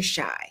introvert. No, you're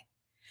shy,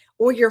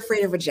 or you're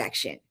afraid of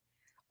rejection,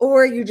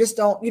 or you just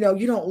don't, you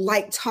don't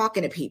like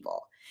talking to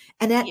people.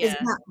 And that is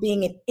not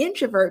being an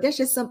introvert. That's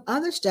just some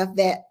other stuff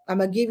that I'm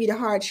going to give you the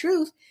hard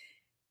truth.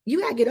 You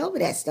got to get over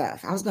that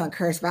stuff. I was going to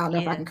curse, but I don't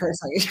know if I can curse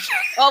on you.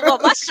 Oh, well,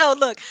 my show,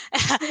 look,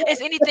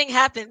 if anything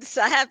happens,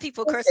 I have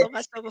people curse on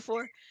my show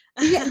before.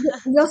 Get over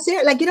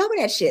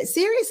that shit.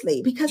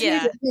 Seriously. Because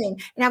here's the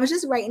thing. And I was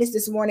just writing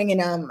this morning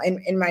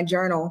in my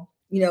journal,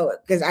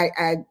 because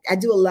I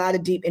do a lot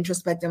of deep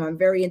introspective. I'm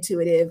very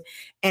intuitive.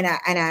 And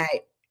I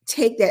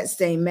take that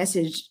same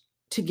message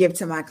to give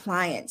to my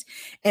clients.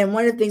 And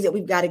one of the things that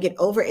we've got to get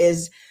over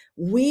is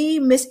we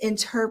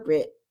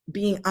misinterpret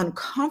being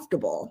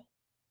uncomfortable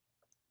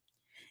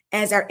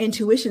as our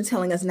intuition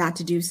telling us not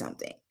to do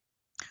something.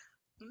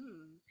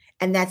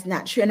 And that's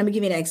not true. And let me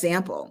give you an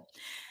example.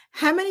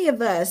 How many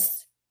of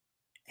us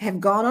have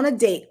gone on a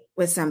date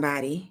with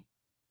somebody?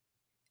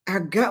 Our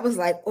gut was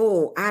like,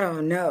 oh, I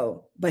don't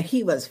know, but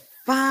he was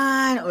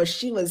fine or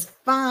she was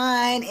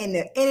fine and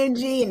the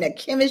energy and the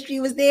chemistry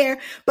was there,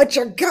 but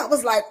your gut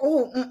was like,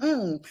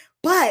 oh,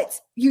 but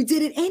you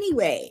did it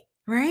anyway,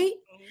 right?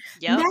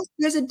 Yeah.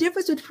 There's a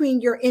difference between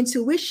your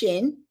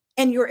intuition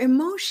and your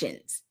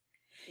emotions.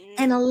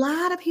 And a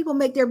lot of people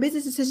make their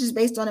business decisions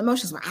based on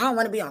emotions. Well, I don't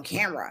want to be on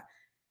camera.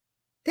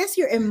 That's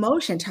your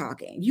emotion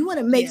talking. You want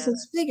to make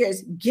 6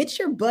 figures, get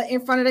your butt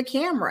in front of the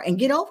camera and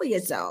get over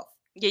yourself.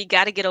 Yeah, you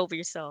got to get over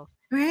yourself.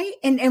 Right.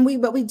 And we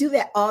do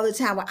that all the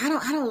time. Well,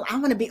 I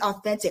want to be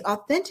authentic.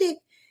 Authentic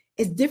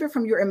is different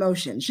from your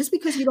emotions. Just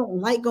because you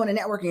don't like going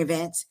to networking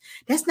events,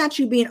 that's not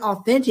you being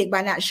authentic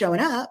by not showing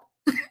up.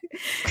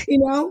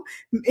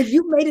 If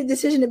you made a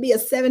decision to be a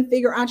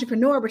 7-figure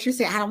entrepreneur, but you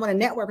say, I don't want to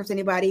network with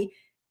anybody,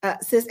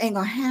 sis, ain't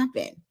gonna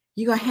happen.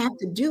 You're gonna have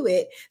to do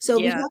it. So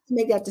we have to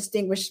make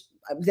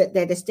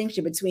that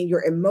distinction between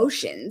your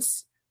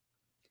emotions,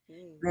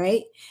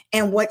 right,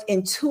 and what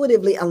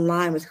intuitively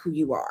align with who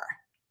you are.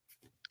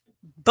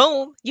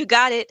 Boom, you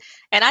got it.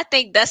 And I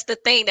think that's the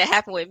thing that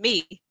happened with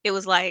me. It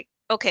was like,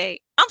 okay,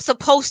 I'm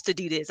supposed to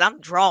do this. I'm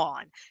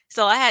drawn.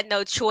 So I had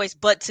no choice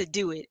but to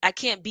do it. I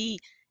can't be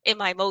in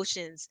my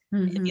emotions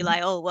and be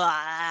like, oh, well,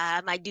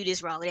 I might do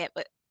this wrong with that,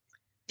 but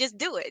just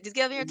do it. Just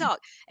get up here and talk.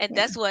 And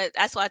that's what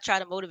I try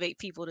to motivate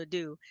people to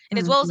do. And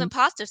as well as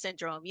imposter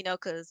syndrome,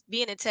 because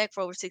being in tech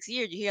for over 6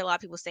 years, you hear a lot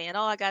of people saying,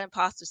 oh, I got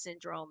imposter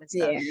syndrome and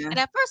stuff. Yeah. And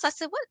at first I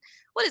said,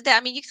 what is that?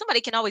 I mean,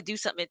 somebody can always do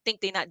something and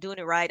think they're not doing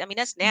it right. I mean,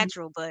 that's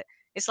natural, but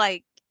it's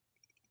like,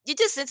 you're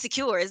just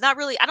insecure. It's not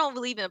really, I don't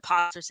believe in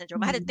imposter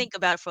syndrome. I had to think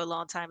about it for a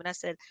long time. And I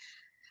said,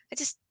 I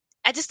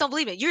just don't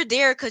believe it. You're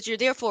there because you're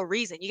there for a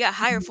reason. You got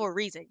hired for a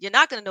reason. You're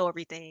not going to know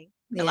everything.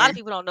 A lot of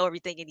people don't know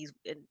everything in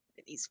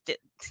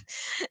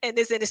in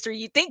this industry.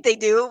 You think they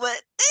do,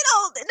 but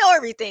they know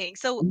everything.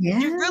 So you're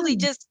Yeah. really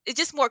it's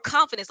just more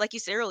confidence, like you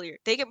said earlier.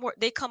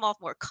 They come off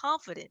more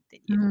confident than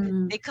you.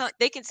 Mm,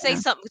 They can say yeah.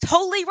 something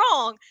totally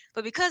wrong,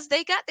 but because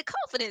they got the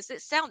confidence,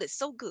 it sounded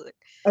so good.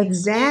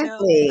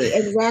 Exactly.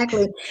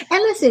 Exactly.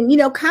 And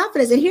listen,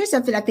 confidence, and here's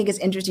something I think is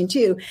interesting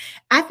too.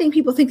 I think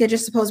people think they're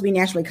just supposed to be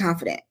naturally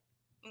confident.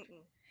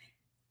 Mm-mm.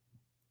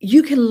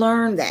 You can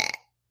learn that.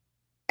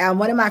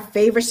 One of my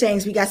favorite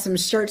sayings, we got some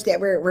shirts that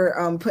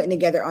we're putting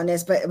together on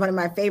this, but one of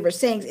my favorite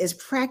sayings is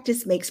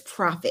practice makes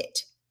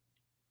profit.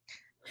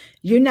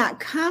 You're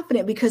not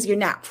confident because you're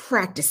not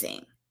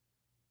practicing.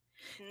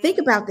 Think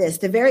about this.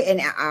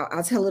 And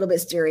I'll tell a little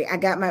bit story.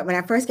 When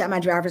I first got my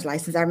driver's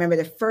license, I remember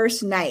the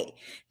first night,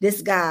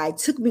 this guy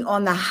took me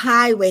on the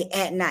highway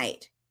at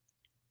night.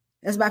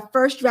 That was my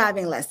first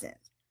driving lesson.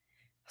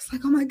 I was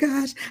like, oh my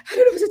gosh, I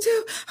don't know what to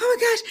do. Oh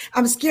my gosh,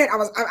 I'm scared.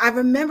 I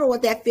remember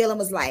what that feeling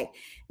was like.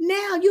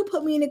 Now you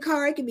put me in the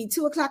car, it could be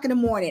 2:00 in the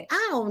morning.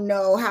 I don't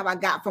know how I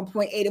got from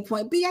point A to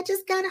point B. I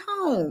just got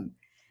home.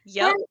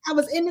 Yep. Right? I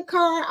was in the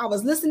car. I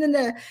was listening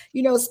to,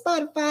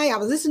 Spotify. I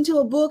was listening to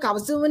a book. I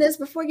was doing this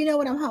before you know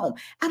what, I'm home.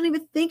 I don't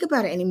even think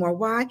about it anymore.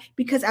 Why?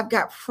 Because I've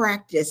got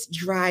practice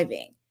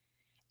driving.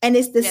 And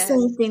it's the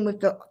same thing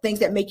with the things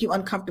that make you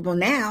uncomfortable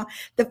now.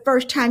 The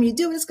first time you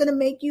do it, it's going to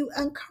make you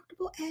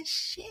uncomfortable as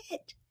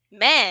shit.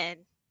 Man.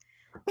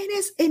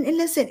 And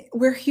listen,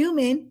 we're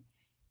human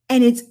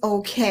and it's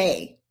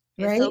okay.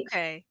 Right? It's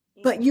okay.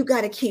 But you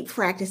got to keep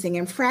practicing,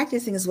 and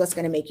practicing is what's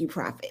going to make you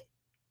profit.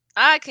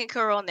 I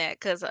concur on that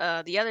because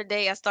the other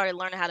day I started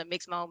learning how to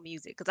mix my own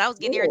music because I was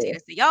getting Ooh.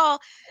 irritated. So y'all,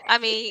 I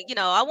mean,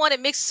 I want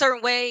it mixed a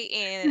certain way,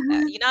 and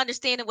you're not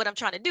understanding what I'm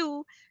trying to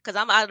do because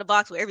I'm out of the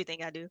box with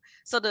everything I do.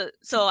 So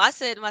I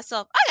said to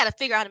myself, I got to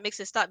figure out how to mix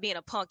it. Stop being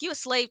a punk. You're a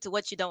slave to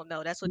what you don't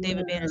know. That's what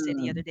David Banner said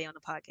the other day on the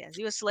podcast.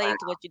 You're a slave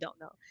to what you don't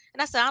know.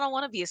 And I said, I don't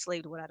want to be a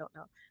slave to what I don't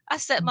know. I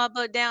set my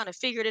butt down and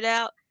figured it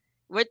out.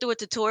 Went through a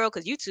tutorial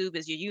because YouTube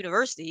is your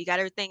university. You got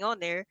everything on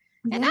there.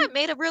 And I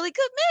made a really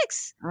good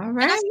mix. All And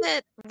right. I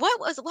said, why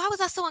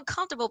was I so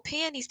uncomfortable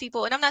paying these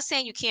people? And I'm not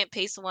saying you can't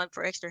pay someone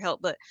for extra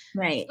help, but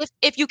Right.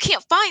 if you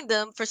can't find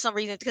them for some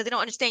reason because they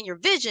don't understand your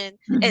vision,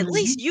 at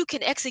least you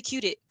can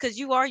execute it because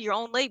you are your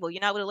own label.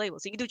 You're not with a label.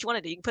 So you can do what you want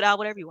to do. You can put out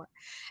whatever you want.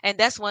 And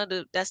that's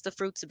the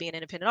fruits of being an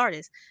independent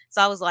artist.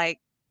 So I was like,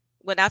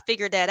 when I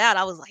figured that out,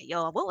 I was like,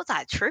 yo, what was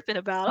I tripping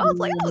about? I was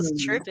like, I was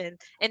tripping.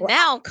 And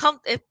now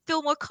I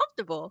feel more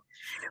comfortable.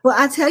 Well,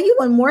 I'll tell you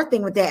one more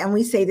thing with that. And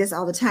we say this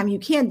all the time. You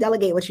can't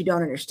delegate what you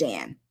don't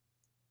understand.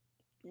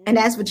 And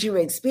that's what you were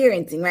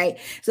experiencing, right?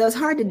 So it's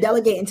hard to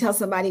delegate and tell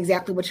somebody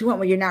exactly what you want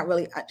when you're not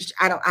really,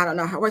 I don't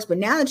know how it works, but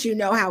now that you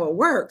know how it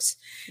works,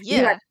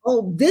 you're like,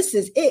 oh, this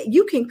is it.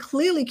 You can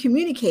clearly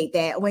communicate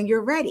that when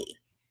you're ready.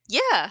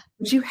 Yeah.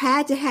 But you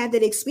had to have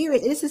that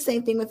experience. And it's the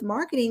same thing with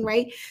marketing,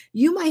 right?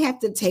 You might have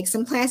to take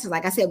some classes.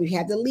 Like I said, we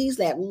have the Leads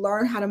Lab,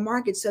 learn how to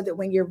market so that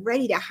when you're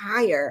ready to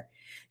hire,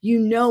 you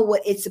know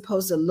what it's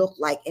supposed to look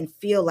like and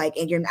feel like,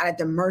 and you're not at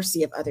the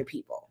mercy of other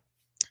people.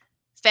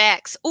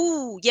 Facts.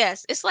 Ooh,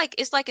 yes. It's like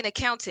an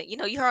accountant.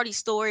 You hear all these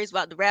stories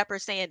about the rapper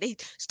saying they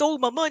stole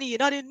my money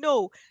and I didn't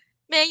know.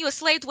 Man, you a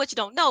slave to what you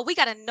don't know. We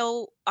got to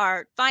know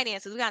our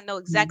finances. We got to know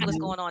exactly what's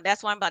going on.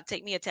 That's why I'm about to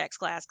take me a tax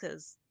class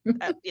because,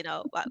 I'm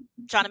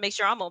trying to make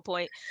sure I'm on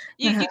point.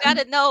 You got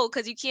to know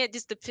because you can't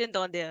just depend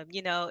on them,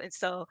 and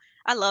so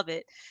I love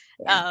it.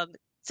 Yeah.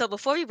 So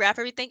before we wrap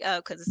everything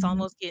up, because it's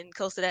almost getting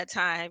close to that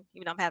time,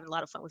 even though I'm having a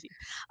lot of fun with you,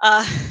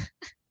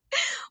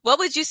 what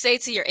would you say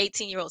to your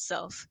 18-year-old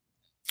self?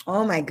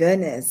 Oh my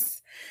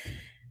goodness.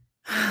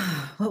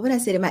 What would I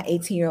say to my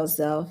 18-year-old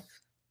self?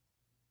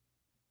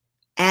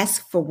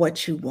 Ask for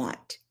what you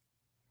want,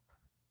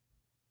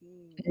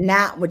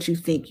 not what you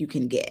think you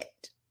can get.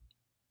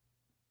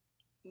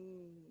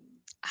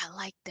 I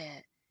like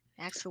that.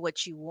 Ask for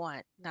what you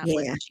want, not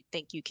what you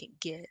think you can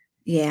get.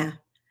 Yeah.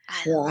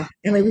 I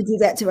mean, we do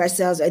that to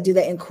ourselves. I do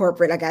that in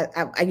corporate. Like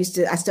I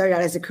started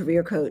out as a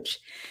career coach.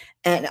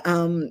 And, I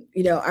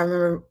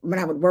remember when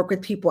I would work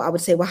with people, I would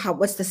say, well,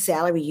 what's the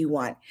salary you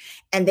want?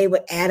 And they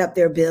would add up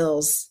their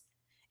bills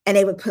and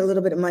they would put a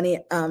little bit of money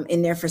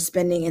in there for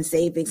spending and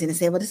savings. And they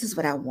say, well, this is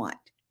what I want.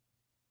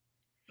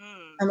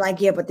 I'm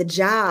like, yeah, but the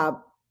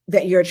job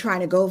that you're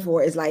trying to go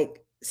for is like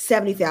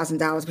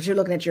 $70,000, but you're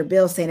looking at your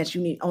bill saying that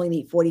you only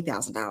need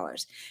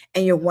 $40,000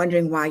 and you're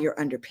wondering why you're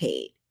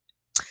underpaid.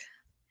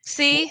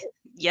 See?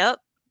 Yep.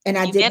 And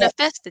I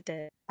manifested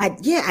that. I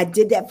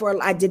did that for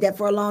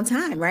a long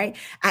time, right?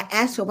 I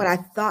asked for what I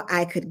thought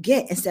I could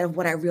get instead of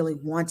what I really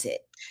wanted.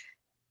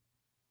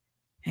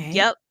 Right?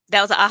 Yep.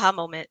 That was an aha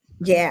moment.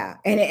 Yeah.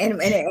 And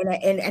an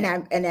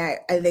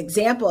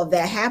example of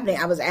that happening,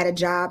 I was at a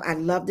job. I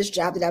loved this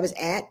job that I was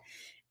at.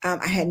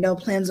 I had no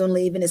plans on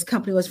leaving. This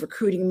company was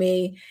recruiting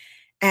me.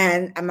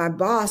 And my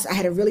boss, I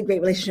had a really great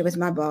relationship with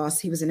my boss.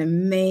 He was an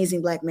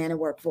amazing Black man to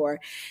work for.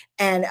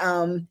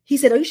 And he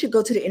said, oh, you should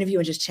go to the interview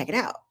and just check it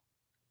out.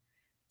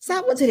 So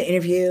I went to the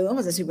interview. I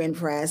wasn't super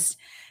impressed.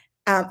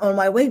 On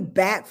my way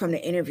back from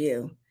the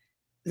interview,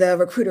 the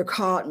recruiter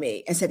called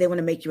me and said they want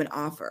to make you an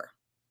offer.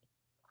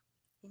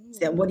 He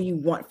said, what do you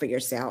want for your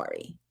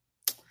salary?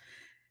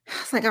 I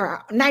was like, all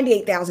right,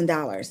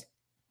 $98,000.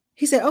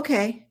 He said,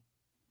 okay.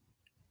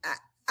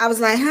 I was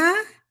like,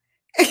 huh?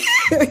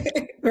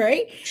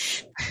 Right?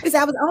 Because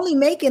I was only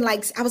making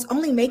like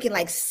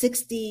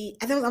 60,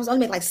 I think I was only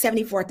making like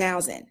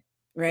 74,000,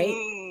 right?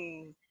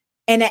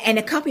 And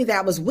the company that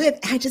I was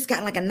with had just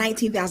gotten like a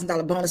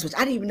 $19,000 bonus, which I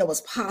didn't even know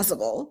was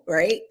possible,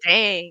 right?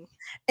 Dang.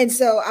 And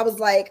so I was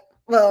like,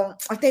 well,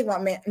 I think I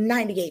meant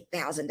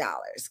 $98,000.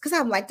 Because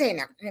I'm like, dang,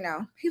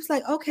 he was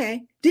like,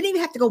 okay. Didn't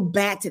even have to go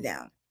back to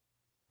them.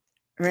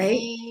 Right.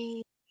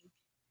 Dang.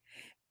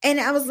 And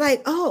I was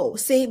like, oh,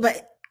 see,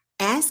 but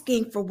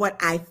asking for what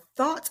I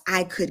thought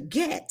I could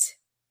get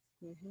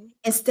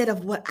instead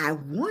of what I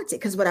wanted,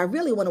 because what I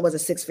really wanted was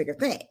a 6-figure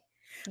thing.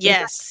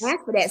 Yes.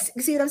 Ask for that.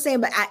 See what I'm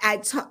saying? But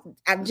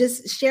I'm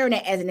just sharing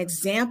it as an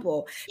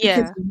example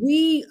because Yeah.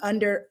 we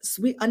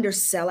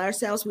undersell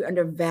ourselves. We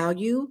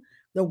undervalue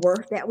the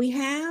worth that we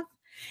have.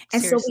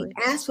 And Seriously. so we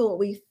ask for what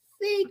we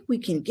think we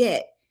can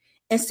get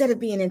instead of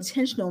being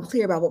intentional and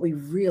clear about what we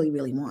really,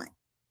 really want.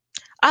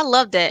 I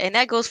love that. And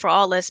that goes for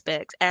all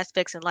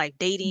aspects in life,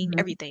 dating,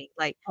 everything.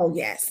 Like, oh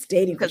yes,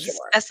 dating for because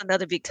sure. that's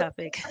another big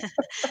topic.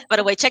 By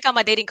the way, check out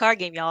my dating card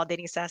game, y'all,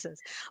 Dating Assassins.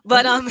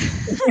 But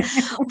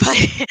but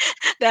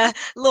the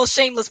little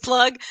shameless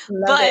plug.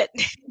 Love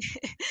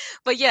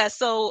But yeah,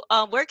 so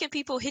where can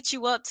people hit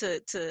you up to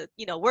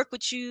work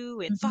with you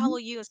and follow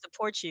you and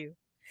support you?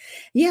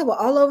 Yeah, well,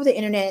 all over the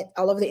internet,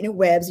 all over the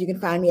interwebs, you can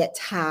find me at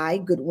Ty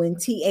Goodwin,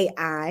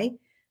 TAI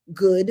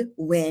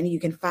Goodwin.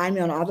 You can find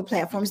me on all the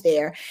platforms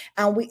there.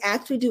 We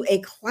actually do a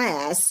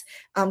class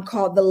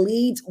called the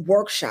Leads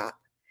Workshop,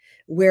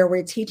 where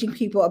we're teaching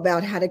people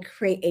about how to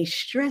create a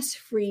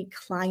stress-free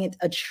client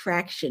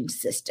attraction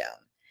system.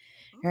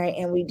 All right.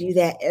 And we do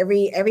that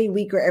every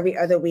week or every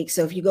other week.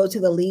 So if you go to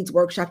the Leads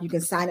Workshop, you can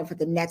sign up for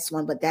the next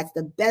one, but that's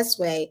the best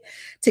way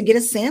to get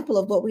a sample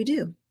of what we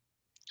do.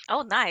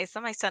 Oh, nice.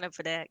 I might sign up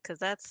for that because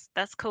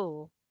that's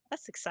cool.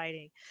 That's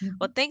exciting.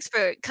 Well, thanks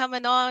for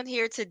coming on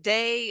here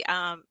today.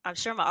 I'm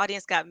sure my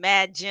audience got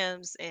mad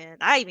gems, and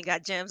I even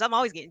got gems. I'm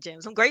always getting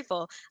gems. I'm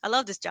grateful. I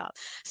love this job.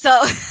 So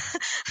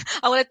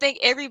I want to thank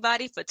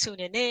everybody for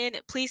tuning in.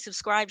 Please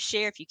subscribe,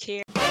 share if you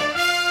care.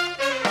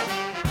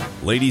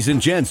 Ladies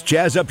and gents,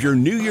 jazz up your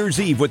New Year's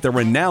Eve with the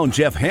renowned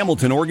Jeff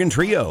Hamilton Organ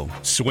Trio.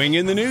 Swing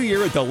in the new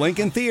year at the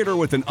Lincoln Theater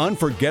with an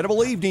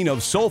unforgettable evening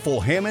of soulful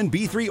Hammond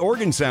B3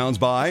 organ sounds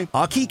by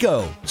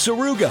Akiko,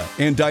 Saruga,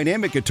 and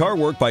dynamic guitar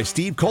work by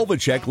Steve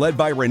Kolvacek, led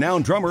by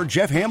renowned drummer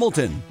Jeff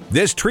Hamilton.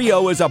 This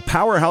trio is a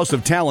powerhouse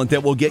of talent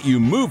that will get you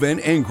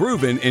moving and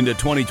grooving into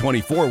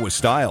 2024 with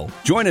style.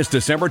 Join us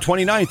December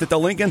 29th at the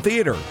Lincoln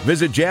Theater.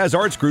 Visit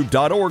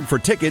jazzartsgroup.org for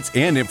tickets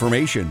and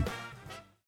information.